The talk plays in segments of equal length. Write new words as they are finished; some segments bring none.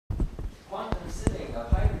considering of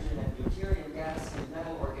hydrogen and deuterium gas in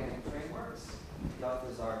metal organic frameworks. The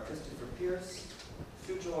authors are Christopher Pierce,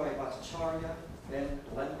 Sujoy Bhattacharya, Ben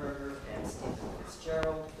Lenberger, and Stephen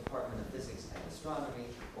Fitzgerald, Department of Physics and Astronomy,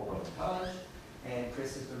 Oriel College. And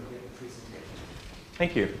Chris is going to give the presentation.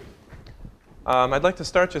 Thank you. I'd like to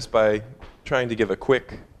start just by trying to give a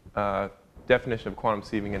quick definition of quantum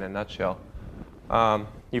sieving in a nutshell.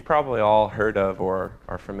 You've probably all heard of or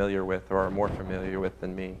are familiar with or are more familiar with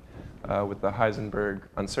than me with the Heisenberg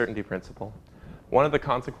uncertainty principle. One of the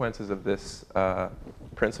consequences of this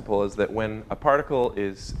principle is that when a particle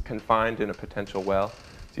is confined in a potential well,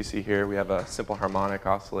 as you see here, we have a simple harmonic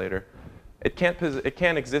oscillator. It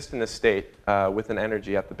can't exist in a state with an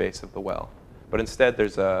energy at the base of the well. But instead,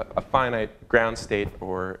 there's a finite ground state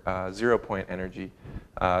or 0-point energy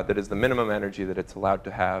that is the minimum energy that it's allowed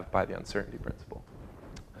to have by the uncertainty principle.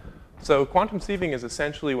 So quantum sieving is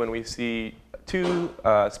essentially when we see two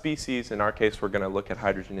species, in our case we're going to look at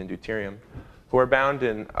hydrogen and deuterium, who are bound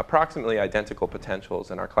in approximately identical potentials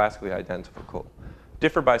and are classically identical,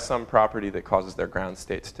 differ by some property that causes their ground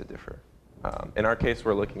states to differ. In our case,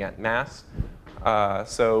 we're looking at mass.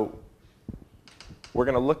 So we're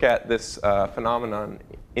going to look at this phenomenon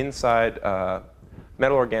inside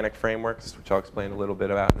metal organic frameworks, which I'll explain a little bit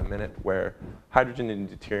about in a minute, where hydrogen and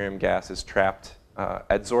deuterium gas is trapped,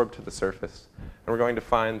 adsorbed to the surface. And we're going to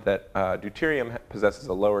find that deuterium possesses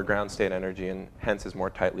a lower ground state energy and hence is more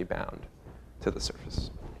tightly bound to the surface.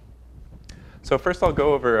 So first I'll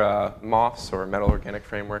go over MOFs, or metal organic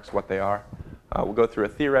frameworks, what they are. We'll go through a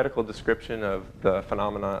theoretical description of the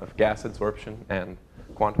phenomena of gas adsorption and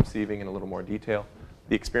quantum sieving in a little more detail,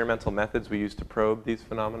 the experimental methods we use to probe these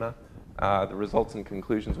phenomena, the results and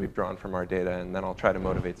conclusions we've drawn from our data, and then I'll try to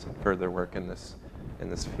motivate some further work in this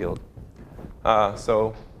field.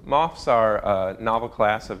 So MOFs are a novel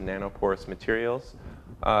class of nanoporous materials.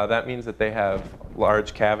 That means that they have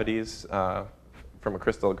large cavities from a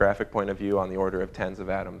crystallographic point of view on the order of tens of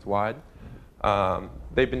atoms wide.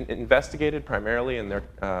 They've been investigated primarily in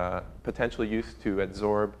their potential use to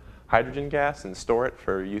adsorb hydrogen gas and store it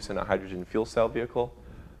for use in a hydrogen fuel cell vehicle.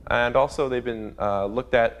 And also they've been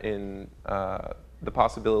looked at in the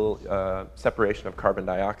possible separation of carbon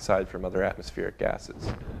dioxide from other atmospheric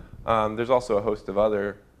gases. There's also a host of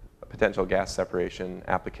other potential gas separation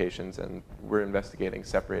applications, and we're investigating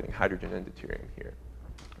separating hydrogen and deuterium here.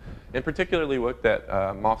 In particular, we looked at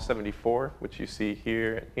MOF 74, which you see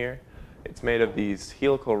here and here. It's made of these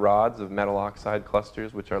helical rods of metal oxide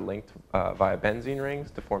clusters, which are linked via benzene rings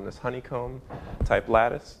to form this honeycomb-type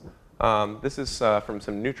lattice. This is from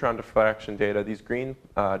some neutron diffraction data. These green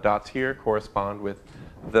dots here correspond with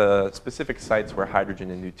the specific sites where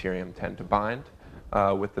hydrogen and deuterium tend to bind,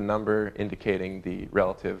 with the number indicating the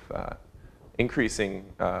relative increasing,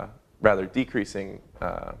 rather decreasing.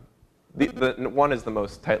 The one is the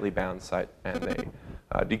most tightly bound site, and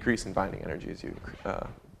they decrease in binding energy as you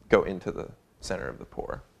go into the center of the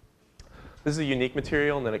pore. This is a unique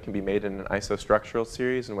material in that it can be made in an isostructural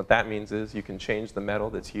series, and what that means is you can change the metal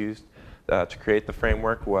that's used to create the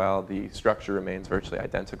framework while the structure remains virtually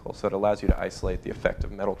identical. So it allows you to isolate the effect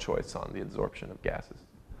of metal choice on the adsorption of gases.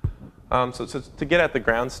 So to get at the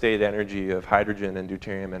ground state energy of hydrogen and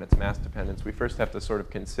deuterium and its mass dependence, we first have to sort of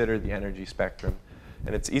consider the energy spectrum.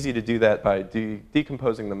 And it's easy to do that by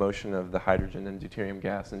decomposing the motion of the hydrogen and deuterium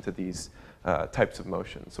gas into these types of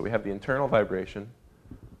motions. So we have the internal vibration,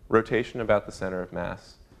 rotation about the center of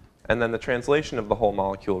mass, and then the translation of the whole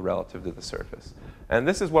molecule relative to the surface. And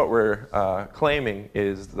this is what we're claiming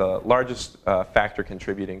is the largest factor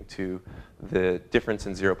contributing to the difference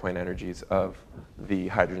in 0-point energies of the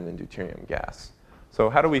hydrogen and deuterium gas. So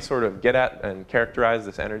how do we sort of get at and characterize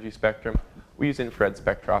this energy spectrum? We use infrared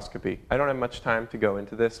spectroscopy. I don't have much time to go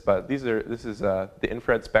into this, but this is the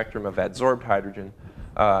infrared spectrum of adsorbed hydrogen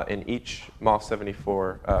in each MOF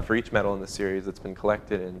 74 for each metal in the series that's been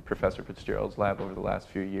collected in Professor Fitzgerald's lab over the last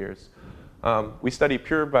few years. We study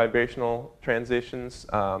pure vibrational transitions,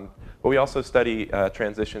 but we also study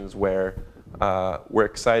transitions where we're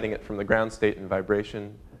exciting it from the ground state in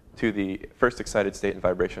vibration to the first excited state in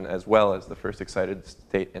vibration, as well as the first excited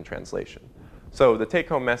state in translation. So the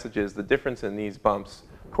take-home message is the difference in these bumps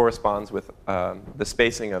corresponds with the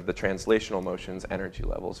spacing of the translational motion's energy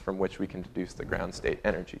levels from which we can deduce the ground state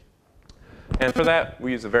energy. And for that,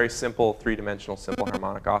 we use a very simple three-dimensional simple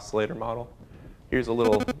harmonic oscillator model. Here's a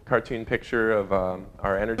little cartoon picture of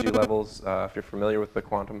our energy levels. If you're familiar with the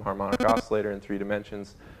quantum harmonic oscillator in 3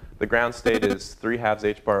 dimensions, the ground state is 3/2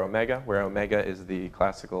 h bar omega, where omega is the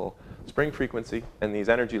classical spring frequency, and these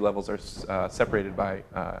energy levels are separated by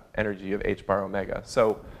energy of h bar omega.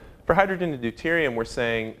 So for hydrogen and deuterium,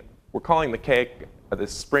 we're calling the k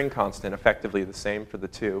this spring constant effectively the same for the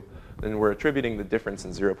two, then we're attributing the difference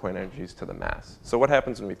in 0-point energies to the mass. So what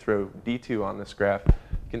happens when we throw D2 on this graph?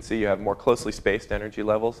 You can see you have more closely spaced energy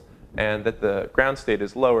levels, and that the ground state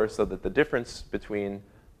is lower so that the difference between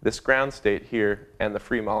this ground state here and the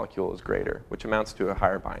free molecule is greater, which amounts to a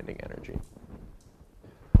higher binding energy.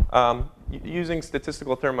 Using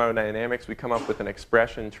statistical thermodynamics, we come up with an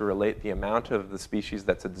expression to relate the amount of the species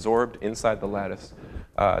that's adsorbed inside the lattice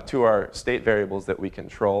to our state variables that we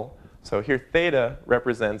control. So here theta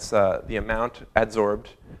represents the amount adsorbed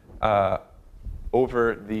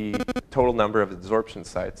over the total number of adsorption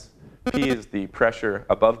sites. P is the pressure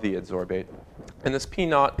above the adsorbate. And this P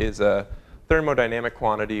naught is a thermodynamic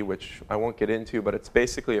quantity, which I won't get into, but it's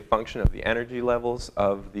basically a function of the energy levels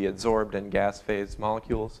of the adsorbed and gas phase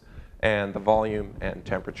molecules and the volume and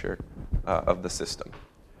temperature of the system.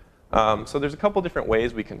 So there's a couple different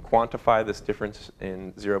ways we can quantify this difference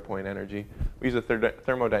in 0-point energy. We use a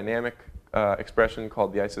thermodynamic expression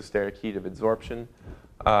called the isosteric heat of adsorption,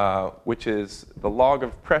 which is the log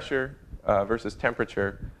of pressure versus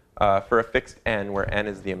temperature for a fixed n, where n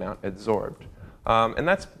is the amount adsorbed. And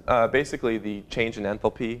that's basically the change in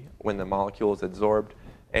enthalpy when the molecule is adsorbed.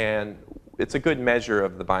 And it's a good measure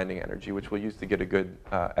of the binding energy, which we'll use to get a good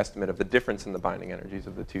estimate of the difference in the binding energies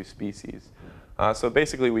of the two species. So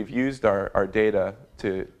basically, we've used our data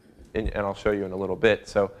to, and I'll show you in a little bit.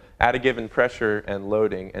 So at a given pressure and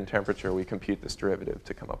loading and temperature, we compute this derivative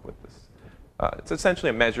to come up with this. It's essentially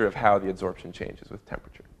a measure of how the adsorption changes with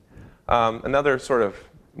temperature. Another sort of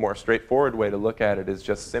more straightforward way to look at it is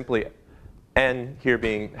just simply N here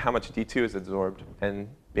being how much D2 is adsorbed, and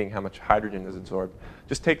being how much hydrogen is absorbed.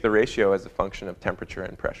 Just take the ratio as a function of temperature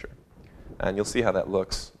and pressure. And you'll see how that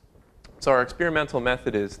looks. So our experimental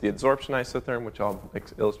method is the adsorption isotherm, which I'll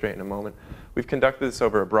illustrate in a moment. We've conducted this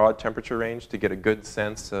over a broad temperature range to get a good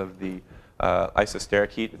sense of the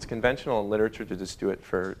isosteric heat. It's conventional in literature to just do it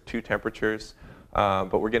for 2 temperatures,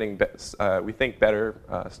 but we're getting, we think, better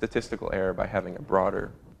statistical error by having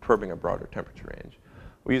probing a broader temperature range.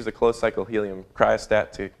 We use a closed cycle helium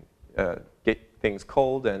cryostat to get things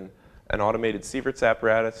cold, and an automated Sieverts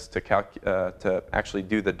apparatus to actually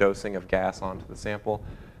do the dosing of gas onto the sample.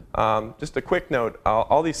 Just a quick note,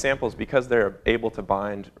 all these samples, because they're able to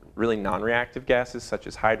bind really non-reactive gases such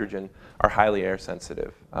as hydrogen, are highly air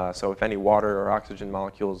sensitive. So if any water or oxygen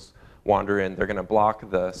molecules wander in, they're going to block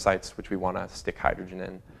the sites which we want to stick hydrogen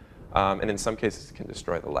in. And in some cases, it can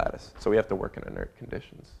destroy the lattice. So we have to work in inert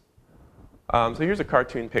conditions. So here's a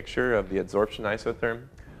cartoon picture of the adsorption isotherm.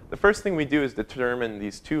 The first thing we do is determine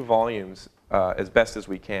these 2 volumes as best as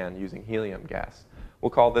we can using helium gas. We'll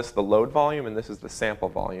call this the load volume, and this is the sample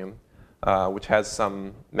volume, which has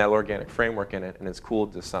some metal organic framework in it and is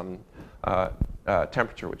cooled to some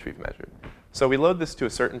temperature which we've measured. So we load this to a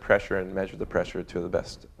certain pressure and measure the pressure to the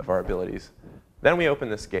best of our abilities. Then we open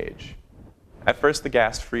this gauge. At first, the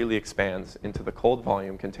gas freely expands into the cold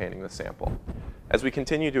volume containing the sample. As we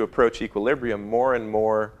continue to approach equilibrium, more and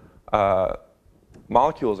more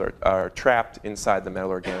molecules are trapped inside the metal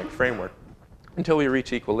organic framework. Until we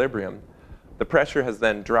reach equilibrium, the pressure has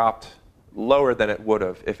then dropped lower than it would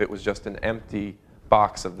have if it was just an empty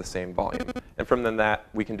box of the same volume. And from then that,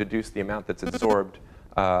 we can deduce the amount that's absorbed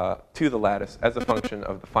to the lattice as a function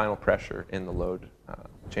of the final pressure in the load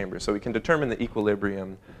chamber. So we can determine the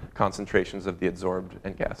equilibrium concentrations of the adsorbed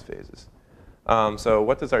and gas phases. So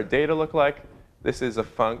what does our data look like? This is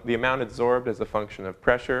the amount adsorbed as a function of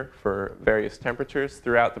pressure for various temperatures.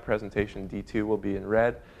 Throughout the presentation, D2 will be in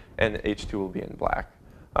red and H2 will be in black.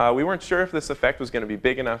 We weren't sure if this effect was going to be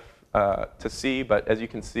big enough to see, but as you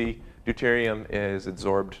can see, deuterium is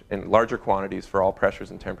adsorbed in larger quantities for all pressures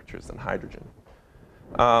and temperatures than hydrogen.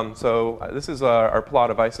 So this is our plot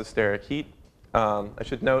of isosteric heat. I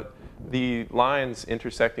should note the lines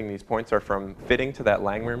intersecting these points are from fitting to that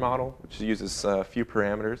Langmuir model, which uses a few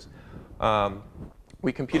parameters.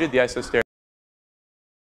 We computed the isosteric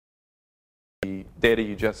data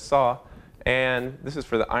you just saw, and this is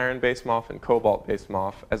for the iron-based MOF and cobalt-based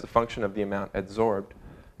MOF as a function of the amount adsorbed.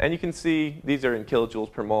 And you can see these are in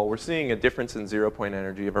kilojoules per mole. We're seeing a difference in 0-point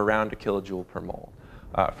energy of around a kilojoule per mole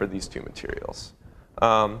for these 2 materials.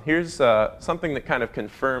 Here's something that kind of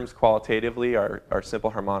confirms qualitatively our simple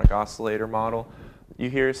harmonic oscillator model. You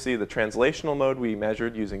here see the translational mode we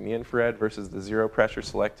measured using the infrared versus the 0 pressure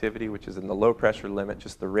selectivity, which is in the low pressure limit,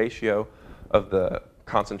 just the ratio of the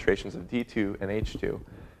concentrations of D2 and H2.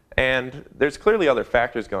 And there's clearly other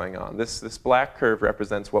factors going on. This black curve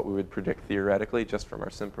represents what we would predict theoretically just from our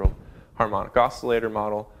simple harmonic oscillator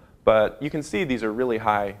model. But you can see these are really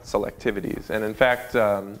high selectivities. And in fact,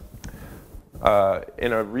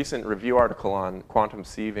 in a recent review article on quantum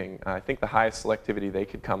sieving, I think the highest selectivity they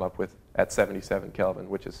could come up with at 77 Kelvin,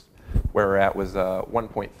 which is where we're at, was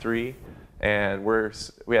 1.3. And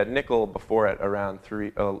we had nickel before at around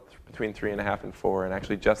between 3.5 and 4. And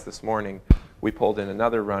actually just this morning, we pulled in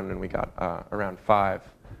another run and we got around 5.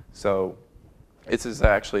 So this is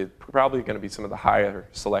actually probably going to be some of the higher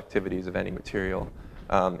selectivities of any material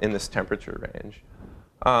in this temperature range.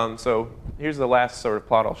 So here's the last sort of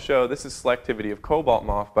plot I'll show. This is selectivity of cobalt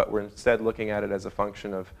moth, but we're instead looking at it as a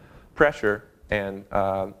function of pressure and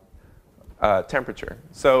temperature.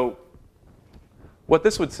 So what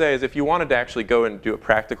this would say is if you wanted to actually go and do a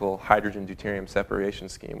practical hydrogen-deuterium separation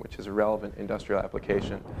scheme, which is a relevant industrial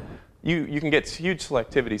application, you can get huge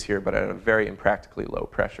selectivities here, but at a very impractically low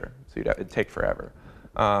pressure. So it'd take forever.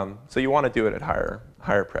 So you want to do it at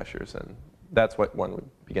higher pressures, and that's what one would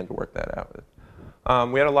begin to work that out with.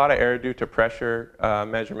 We had a lot of error due to pressure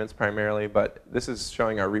measurements primarily, but this is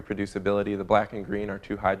showing our reproducibility. The black and green are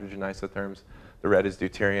 2 hydrogen isotherms. The red is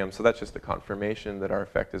deuterium. So that's just a confirmation that our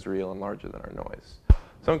effect is real and larger than our noise.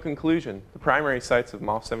 So in conclusion, the primary sites of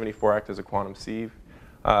MOF74 act as a quantum sieve.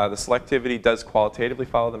 The selectivity does qualitatively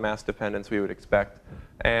follow the mass dependence we would expect.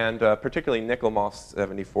 And particularly nickel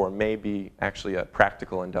MOF74 may be actually a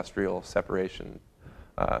practical industrial separation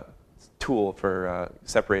tool for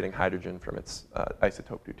separating hydrogen from its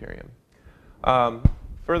isotope deuterium.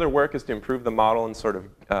 Further work is to improve the model and sort of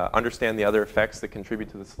understand the other effects that contribute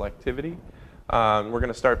to the selectivity. We're going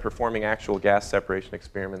to start performing actual gas separation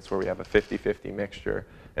experiments where we have a 50-50 mixture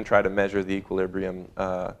and try to measure the equilibrium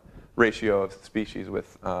ratio of species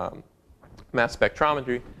with mass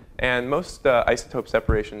spectrometry. And most isotope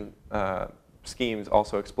separation schemes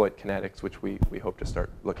also exploit kinetics, which we hope to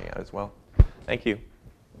start looking at as well. Thank you.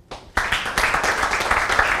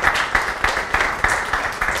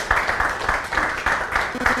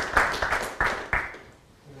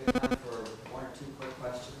 We have time for 1 or 2 quick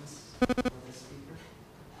questions for the speaker.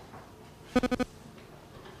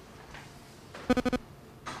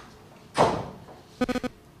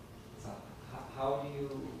 So how do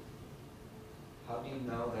you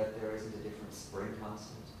know that there isn't a different spring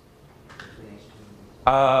constant between H2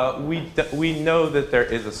 and H2? We know that there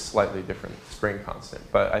is a slightly different spring constant,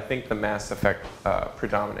 but I think the mass effect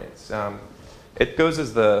predominates. It goes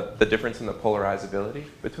as the difference in the polarizability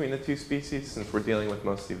between the 2 species, since we're dealing with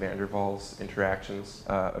mostly van der Waals interactions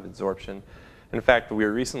of adsorption. In fact, we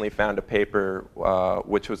recently found a paper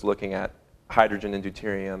which was looking at hydrogen and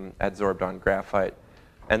deuterium adsorbed on graphite,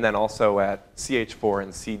 and then also at CH4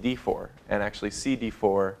 and CD4. And actually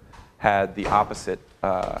CD4 had the opposite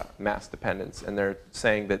mass dependence. And they're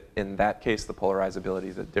saying that in that case, the polarizability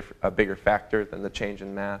is a bigger factor than the change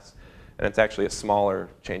in mass. And it's actually a smaller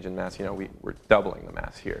change in mass. You know, we're doubling the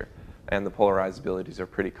mass here. And the polarizabilities are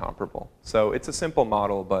pretty comparable. So it's a simple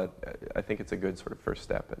model, but I think it's a good sort of first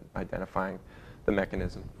step in identifying the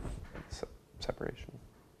mechanism of separation.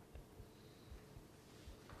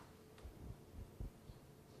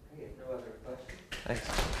 Okay, if no other questions.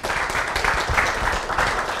 Thanks.